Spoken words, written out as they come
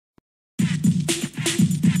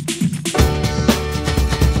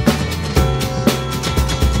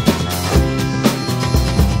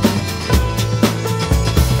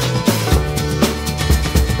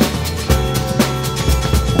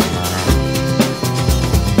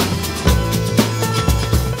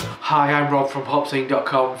Hi, I'm Rob from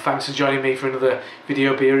HopZine.com. Thanks for joining me for another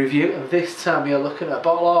video beer review. And this time we are looking at a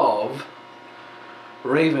bottle of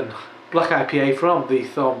Raven Black IPA from the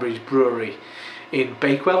Thornbridge Brewery in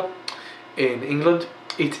Bakewell in England.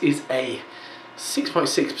 It is a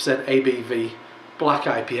 6.6% ABV Black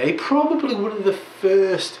IPA, probably one of the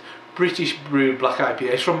first British brewed Black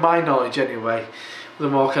IPAs, from my knowledge anyway. The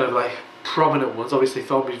more kind of like prominent ones. Obviously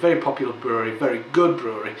Thornbridge, very popular brewery, very good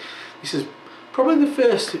brewery. This is probably the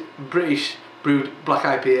first British brewed Black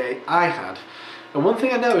IPA I had. And one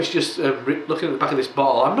thing I noticed just looking at the back of this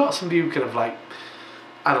bottle, I'm not somebody who kind of like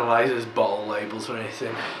analyses bottle labels or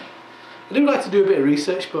anything. I do like to do a bit of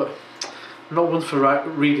research, but I'm not one for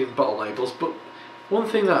reading bottle labels. But one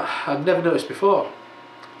thing that I'd never noticed before,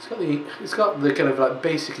 it's got the kind of like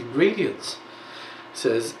basic ingredients. It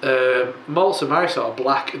says malts are Marisol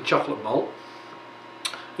black and chocolate malt,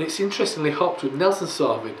 and it's interestingly hopped with Nelson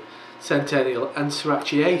Sauvin, Centennial and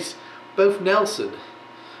Sriracha Ace. Both Nelson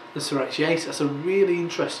and Sriracha Ace. That's a really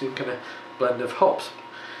interesting kind of blend of hops.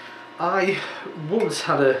 I once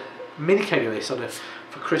had a mini keg of this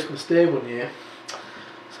for Christmas Day one year,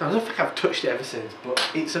 so I don't think I've touched it ever since, but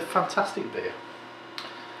it's a fantastic beer.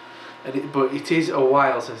 But it is a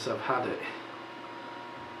while since I've had it.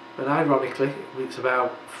 And ironically, it's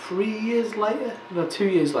about 3 years later, no, 2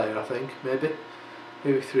 years later I think, maybe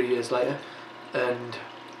 3 years later, and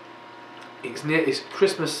it's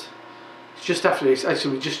Christmas. It's just after, it's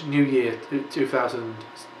actually just New Year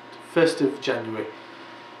 1st of January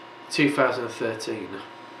 2013,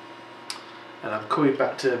 and I'm coming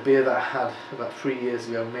back to a beer that I had about 3 years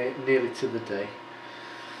ago, nearly to the day.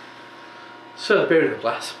 So the beer in the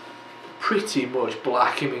glass, pretty much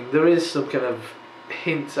black. I mean, there is some kind of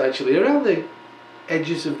hints actually around the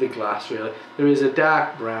edges of the glass. Really, there is a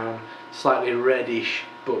dark brown, slightly reddish,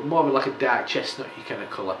 but more of like a dark chestnutty kind of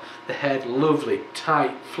colour. The head, lovely,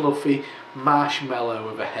 tight, fluffy, marshmallow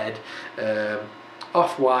of a head,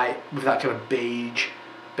 off-white with that kind of beige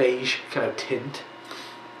kind of tint.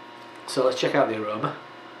 So let's check out the aroma.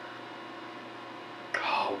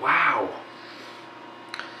 Oh wow!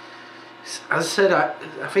 As I said,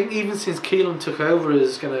 I think even since Keelan took over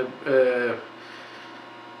as kind of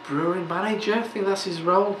brewery manager, I think that's his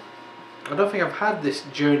role. I don't think I've had this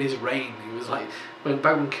during his reign. He was like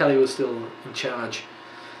back when Kelly was still in charge.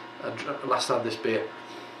 I last had this beer,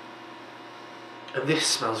 and this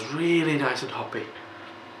smells really nice and hoppy.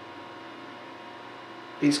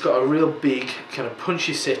 It's got a real big kind of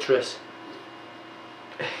punchy citrus,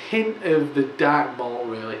 a hint of the dark malt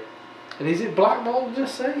really. And is it black malt, did I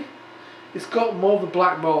say? It's got more of the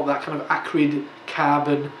black malt, that kind of acrid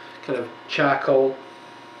carbon, kind of charcoal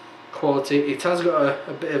quality. It has got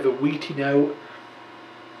a bit of a wheaty note,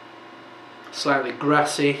 slightly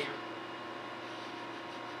grassy,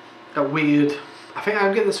 that weird, I think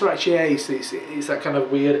I'm getting the Sriracha Ace. It's that kind of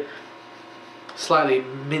weird, slightly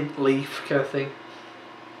mint leaf kind of thing.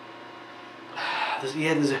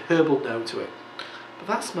 There's a herbal note to it, but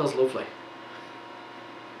that smells lovely.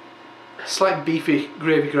 A slight beefy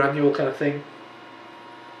gravy granule kind of thing.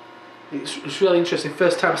 It's really interesting.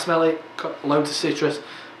 First time I smell it, got loads of citrus.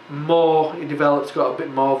 More it develops, got a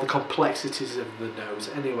bit more of the complexities of the nose.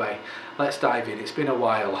 Anyway, let's dive in. It's been a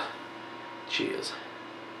while. Cheers.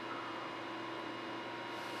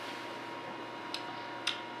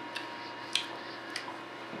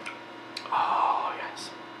 Oh yes.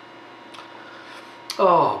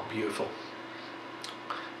 Oh, beautiful.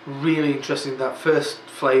 Really interesting. That first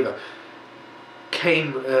flavour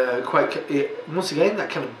came once again, that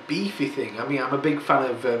kind of beefy thing. I mean, I'm a big fan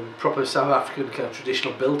of proper South African kind of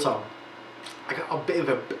traditional biltong. I got a bit of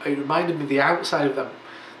it reminded me of the outside of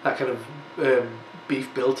that kind of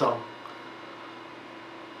beef biltong.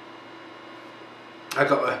 I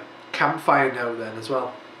got a campfire note then as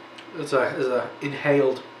well, as I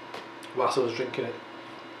inhaled whilst I was drinking it.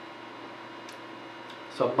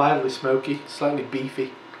 So mildly smoky, slightly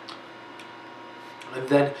beefy, and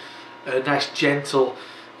then a nice gentle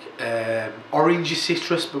orangey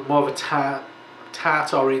citrus, but more of a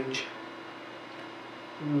tart orange.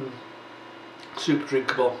 Super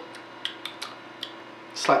drinkable.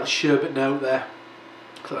 Slightly sherbet note there,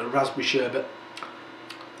 like a raspberry sherbet.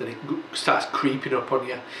 Then it starts creeping up on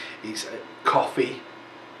you. It's coffee,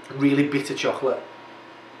 really bitter chocolate.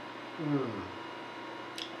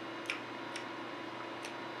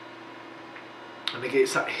 And again,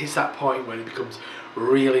 hits that point when it becomes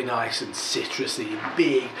really nice and citrusy,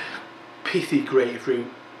 big, pithy grapefruit,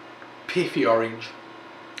 pithy orange,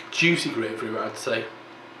 juicy grapefruit, I'd say.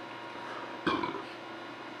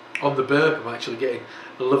 On the burp, I'm actually getting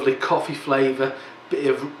a lovely coffee flavour, bit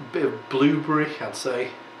of blueberry, I'd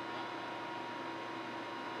say.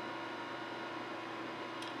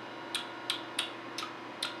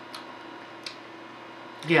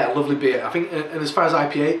 yeah, lovely beer. I think, and as far as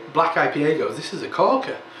IPA, black IPA goes, this is a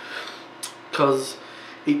corker, because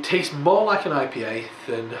it tastes more like an IPA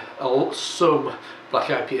than some black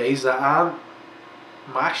IPAs that aren't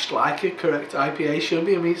mashed like a correct IPA should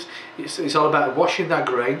be. I mean, it's all about washing that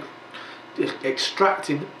grain,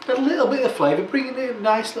 extracting a little bit of flavour, bringing in a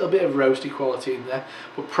nice little bit of roasty quality in there,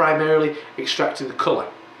 but primarily extracting the colour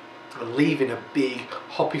and leaving a big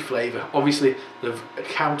hoppy flavour. Obviously, they've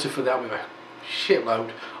accounted for that with a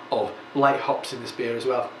shitload of light hops in this beer as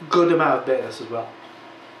well. Good amount of bitterness as well,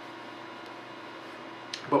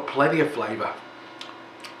 but plenty of flavour,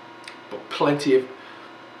 but plenty of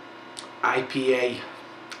IPA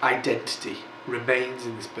identity remains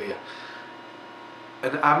in this beer.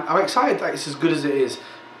 And I'm excited that it's as good as it is.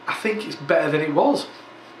 I think it's better than it was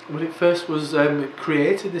when it first was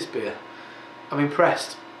created, this beer. I'm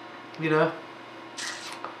impressed, you know.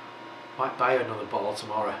 Might buy another bottle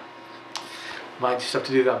tomorrow. Might just have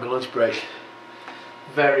to do that on my lunch break.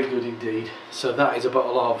 Very good indeed. So that is a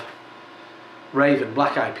bottle of Raven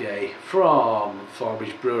Black IPA from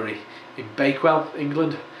Thornbridge Brewery in Bakewell,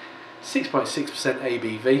 England. 6.6%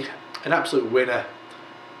 ABV. An absolute winner.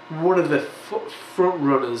 One of the front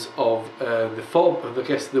runners of I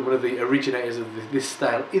guess one of the originators of this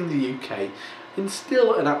style in the UK, and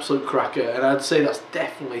still an absolute cracker. And I'd say that's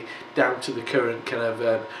definitely down to the current kind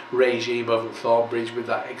of regime over at Thornbridge, with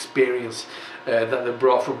that experience that they've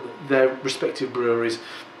brought from their respective breweries,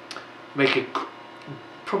 making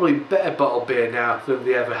probably better bottled beer now than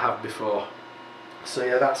they ever have before. So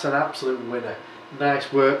yeah, that's an absolute winner.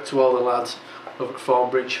 Nice work to all the lads over at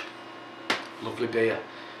Thornbridge. Lovely beer.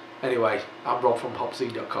 Anyway, I'm Rob from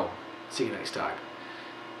HopZine.com. See you next time.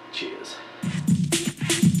 Cheers.